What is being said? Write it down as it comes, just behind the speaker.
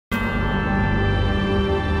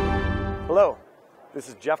This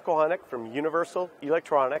is Jeff Kohanek from Universal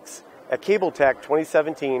Electronics at Cable-Tec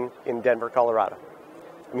 2017 in Denver, Colorado.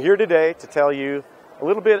 I'm here today to tell you a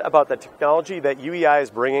little bit about the technology that UEI is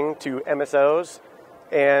bringing to MSOs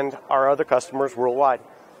and our other customers worldwide.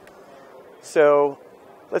 So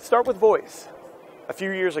let's start with voice. A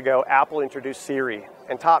few years ago, Apple introduced Siri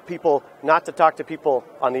and taught people not to talk to people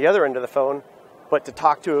on the other end of the phone, but to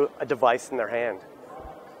talk to a device in their hand.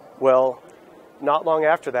 Well, not long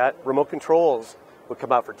after that, remote controls would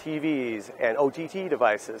come out for TVs and OTT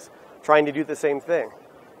devices, trying to do the same thing.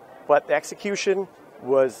 But the execution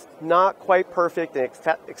was not quite perfect, and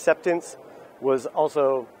acceptance was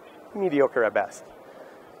also mediocre at best.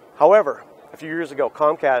 However, a few years ago,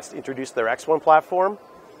 Comcast introduced their X1 platform,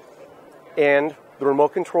 and the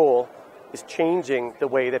remote control is changing the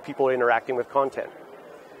way that people are interacting with content.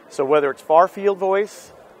 So whether it's far field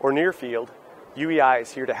voice or near field, UEI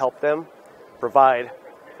is here to help them provide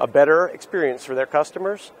a better experience for their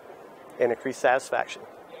customers and increase satisfaction.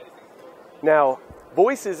 Now,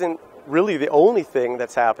 voice isn't really the only thing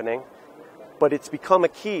that's happening, but it's become a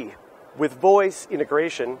key. With voice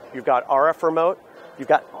integration, you've got RF remote, you've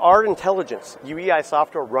got our intelligence, UEI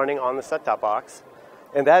software running on the set-top box,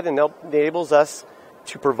 and that enables us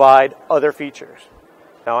to provide other features.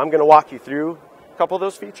 Now, I'm going to walk you through a couple of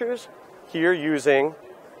those features here using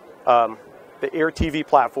the Air TV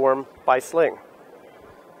platform by Sling.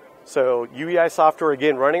 So UEI software,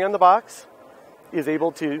 again, running on the box, is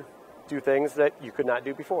able to do things that you could not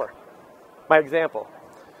do before. My example.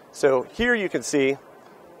 So here you can see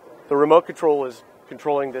the remote control is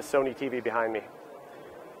controlling this Sony TV behind me.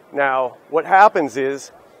 Now, what happens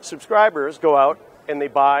is subscribers go out and they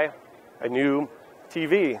buy a new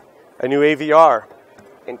TV, a new AVR,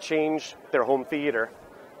 and change their home theater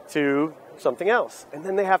to something else. And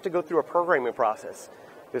then they have to go through a programming process.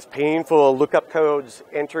 This painful lookup codes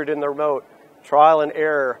entered in the remote, trial and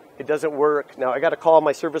error, it doesn't work. Now I got to call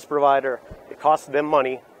my service provider, it costs them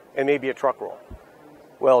money, and maybe a truck roll.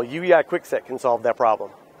 Well, UEI QuickSet can solve that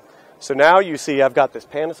problem. So now you see I've got this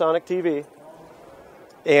Panasonic TV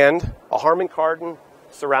and a Harman Kardon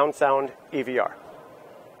surround sound AVR.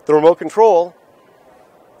 The remote control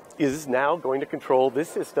is now going to control this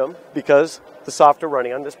system because the software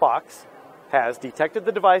running on this box has detected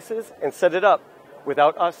the devices and set it up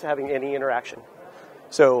without us having any interaction.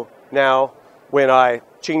 So now when I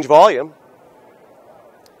change volume,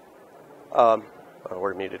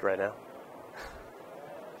 we're muted right now.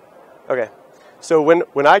 Okay, so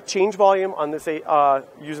when I change volume on this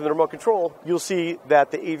using the remote control, you'll see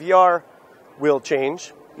that the AVR will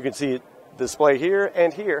change. You can see it display here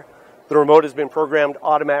and here. The remote has been programmed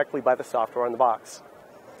automatically by the software on the box.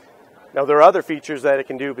 Now there are other features that it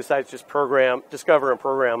can do besides just discover and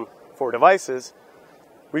program for devices.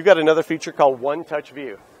 We've got another feature called One Touch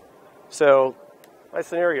View. So my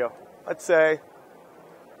scenario, let's say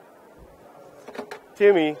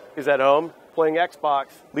Timmy is at home playing Xbox,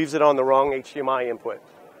 leaves it on the wrong HDMI input,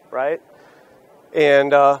 right?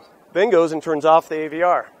 And then goes and turns off the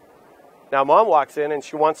AVR. Now mom walks in and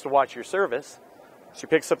she wants to watch your service. She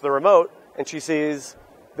picks up the remote and she sees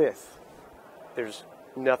this. There's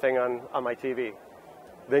nothing on my TV.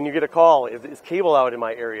 Then you get a call, is cable out in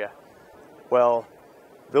my area? Well,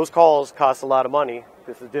 those calls cost a lot of money.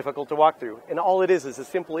 This is difficult to walk through. And all it is a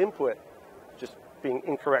simple input just being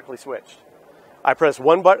incorrectly switched. I press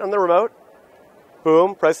one button on the remote,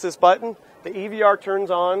 boom, press this button, the AVR turns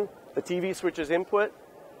on, the TV switches input,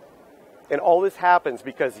 and all this happens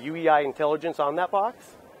because UEI intelligence on that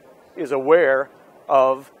box is aware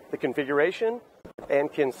of the configuration and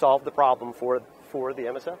can solve the problem for the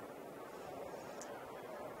MSO.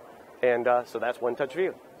 And so that's One Touch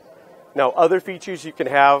View. Now, other features you can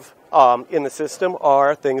have in the system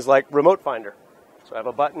are things like Remote Finder. So I have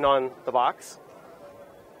a button on the box.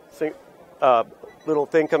 Little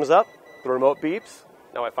thing comes up, the remote beeps.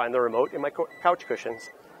 Now I find the remote in my couch cushions.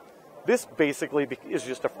 This basically is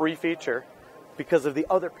just a free feature because of the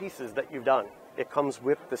other pieces that you've done. It comes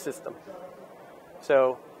with the system.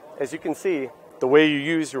 So as you can see, the way you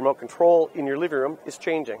use your remote control in your living room is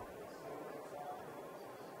changing.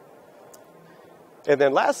 And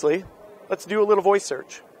then lastly, let's do a little voice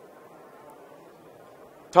search.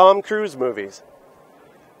 Tom Cruise movies.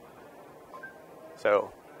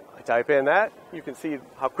 So I type in that. You can see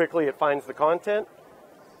how quickly it finds the content.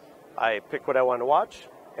 I pick what I want to watch,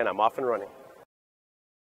 and I'm off and running.